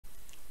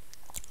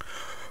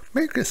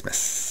Merry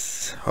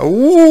Christmas.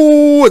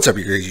 Oh, what's up,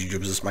 you crazy YouTubers?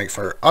 This is Mike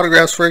for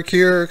Autographs for a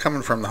Cure,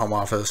 coming from the home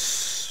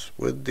office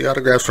with the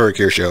Autographs for a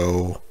Cure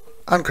show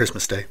on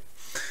Christmas Day.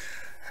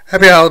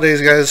 Happy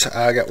holidays, guys.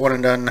 I got one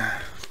and done.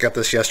 Got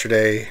this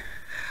yesterday.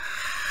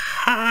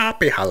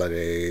 Happy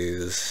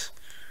holidays.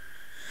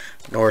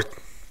 North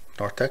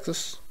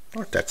Texas?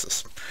 North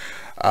Texas.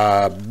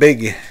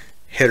 Big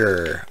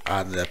hitter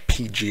on the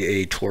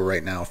PGA Tour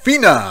right now.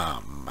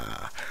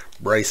 Phenom.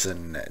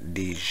 Bryson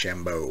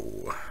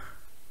DeChambeau.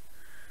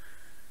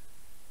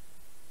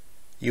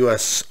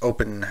 U.S.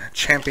 Open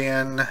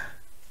champion.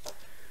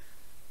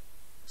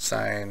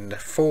 Signed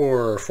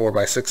 4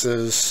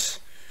 4x6s.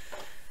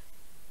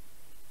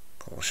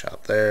 Cool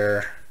shot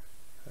there.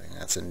 I think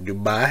that's in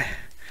Dubai.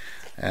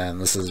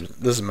 And this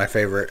is my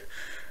favorite.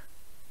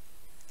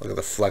 Look at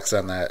the flex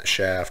on that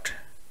shaft.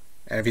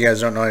 And if you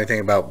guys don't know anything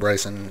about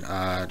Bryson,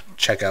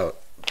 check out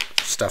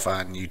stuff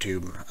on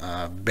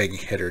YouTube. Big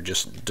hitter,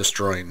 just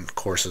destroying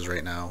courses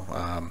right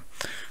now.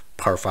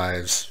 Par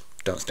 5s.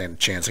 Don't stand a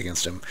chance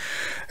against him.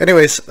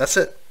 Anyways, that's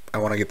it. I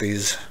want to get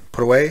these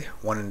put away,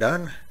 one and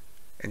done.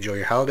 Enjoy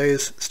your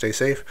holidays. Stay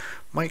safe.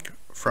 Mike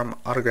from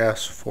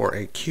Autographs for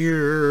a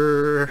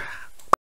Cure.